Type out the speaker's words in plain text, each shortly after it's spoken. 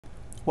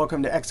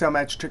Welcome to Excel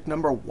Magic Trick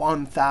number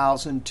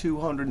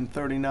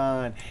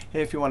 1239.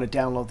 Hey, if you want to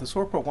download this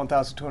workbook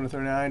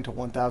 1239 to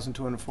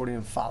 1240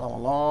 and follow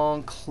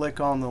along, click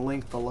on the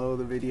link below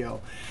the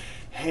video.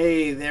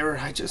 Hey there,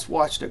 I just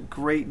watched a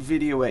great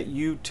video at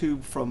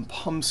YouTube from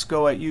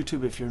Pumsco at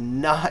YouTube. If you're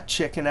not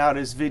checking out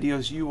his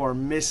videos, you are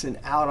missing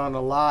out on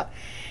a lot.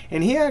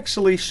 And he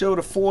actually showed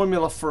a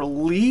formula for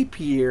leap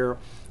year,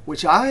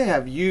 which I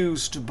have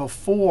used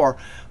before.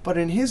 But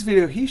in his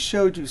video, he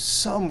showed you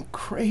some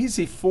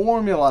crazy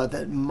formula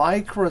that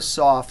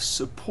Microsoft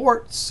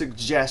support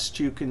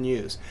suggests you can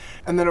use.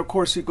 And then, of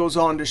course, he goes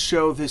on to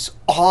show this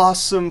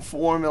awesome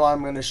formula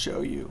I'm going to show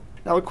you.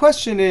 Now, the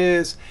question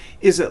is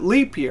it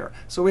leap year?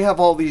 So we have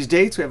all these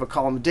dates. We have a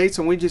column of dates,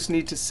 and we just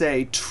need to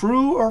say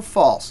true or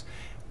false.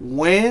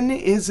 When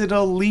is it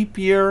a leap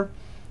year?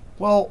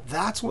 Well,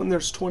 that's when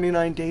there's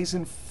 29 days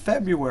in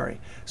February.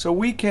 So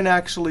we can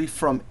actually,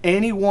 from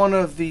any one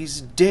of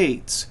these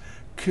dates,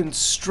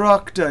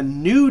 construct a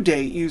new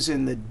date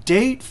using the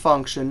date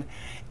function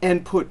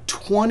and put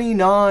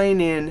 29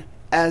 in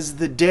as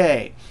the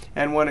day.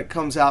 And when it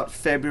comes out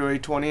February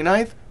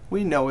 29th,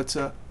 we know it's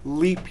a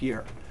leap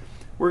year.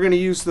 We're going to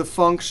use the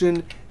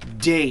function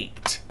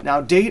date.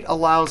 Now, date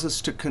allows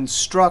us to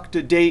construct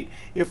a date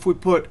if we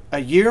put a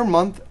year,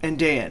 month, and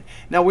day in.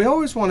 Now, we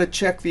always want to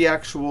check the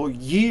actual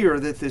year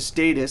that this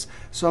date is.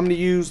 So I'm going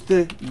to use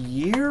the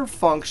year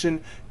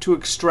function to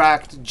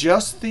extract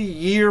just the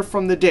year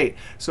from the date.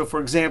 So for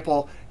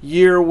example,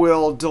 year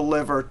will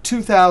deliver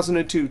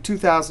 2002,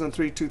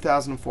 2003,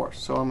 2004.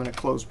 So I'm going to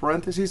close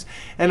parentheses.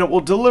 And it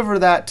will deliver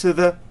that to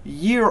the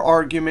year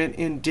argument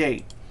in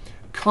date,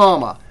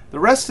 comma. The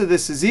rest of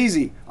this is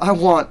easy. I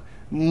want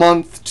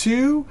month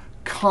 2,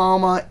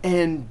 comma,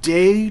 and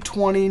day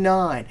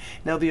 29.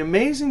 Now, the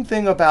amazing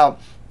thing about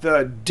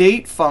the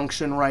date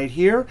function right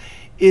here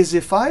is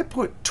if I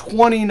put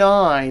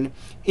 29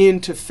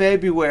 into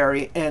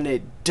February and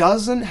it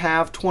doesn't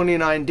have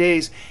 29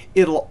 days,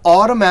 it'll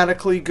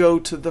automatically go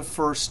to the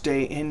first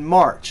day in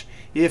March.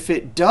 If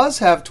it does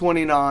have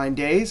 29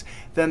 days,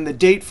 then the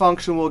date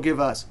function will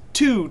give us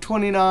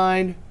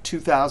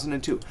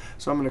 2/29/2002.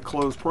 So I'm going to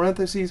close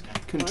parentheses,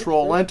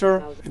 Control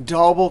Enter,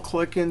 double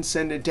click and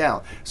send it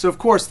down. So of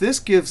course, this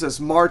gives us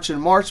March and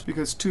March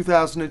because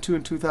 2002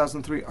 and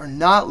 2003 are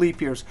not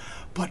leap years.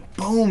 But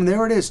boom,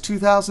 there it is,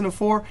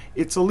 2004.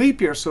 It's a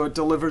leap year, so it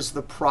delivers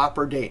the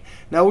proper date.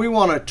 Now we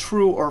want a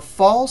true or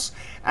false.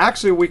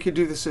 Actually, we could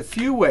do this a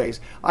few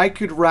ways. I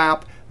could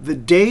wrap the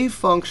day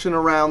function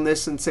around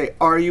this and say,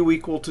 are you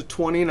equal to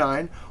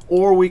 29?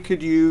 Or we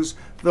could use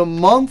the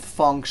month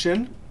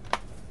function.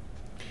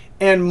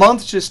 And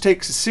month just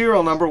takes a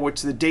serial number,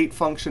 which the date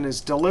function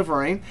is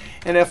delivering.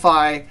 And if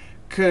I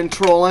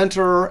Control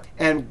Enter,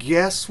 and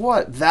guess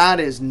what? That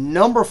is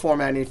number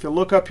formatting. If you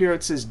look up here,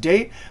 it says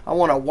date. I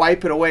want to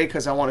wipe it away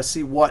because I want to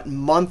see what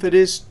month it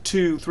is,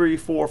 2, 3,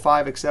 4,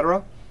 5,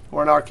 etc.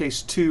 Or in our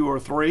case, 2 or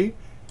 3.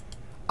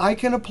 I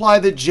can apply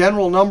the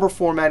general number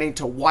formatting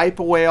to wipe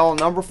away all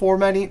number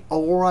formatting,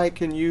 or I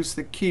can use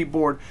the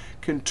keyboard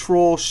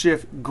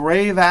Control-Shift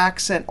grave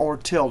accent or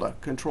tilde.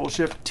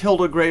 Control-Shift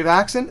tilde grave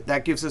accent.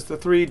 That gives us the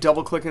 3.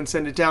 Double-click and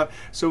send it down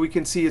so we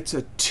can see it's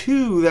a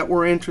 2 that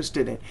we're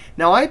interested in.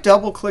 Now, I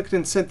double-clicked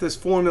and sent this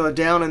formula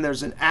down, and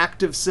there's an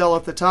active cell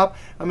at the top.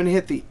 I'm going to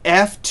hit the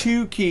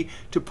F2 key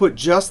to put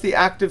just the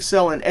active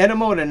cell in edit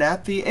mode. And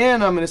at the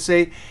end, I'm going to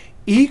say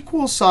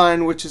equal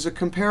sign, which is a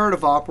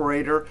comparative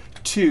operator,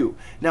 2.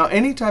 Now,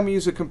 anytime you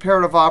use a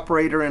comparative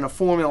operator in a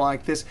formula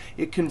like this,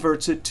 it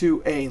converts it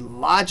to a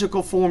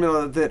logical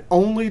formula that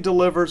only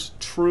delivers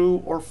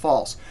true or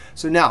false.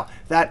 So now,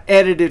 that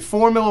edited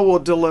formula will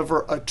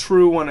deliver a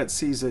true when it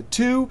sees a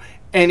 2.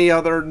 Any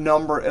other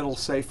number, it'll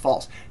say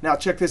false. Now,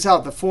 check this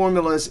out. The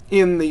formula is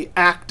in the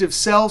active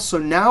cell. So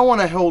now when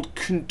I hold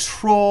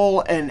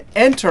Control and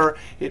Enter,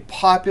 it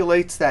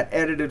populates that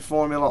edited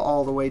formula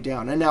all the way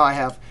down. And now I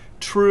have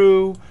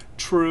true,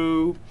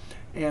 true,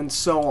 and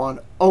so on,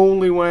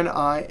 only when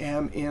I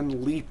am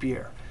in leap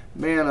year.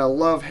 Man, I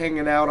love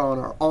hanging out on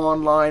our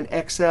online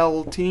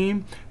Excel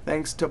team.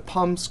 Thanks to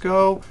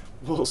Pumsco.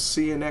 We'll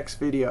see you next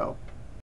video.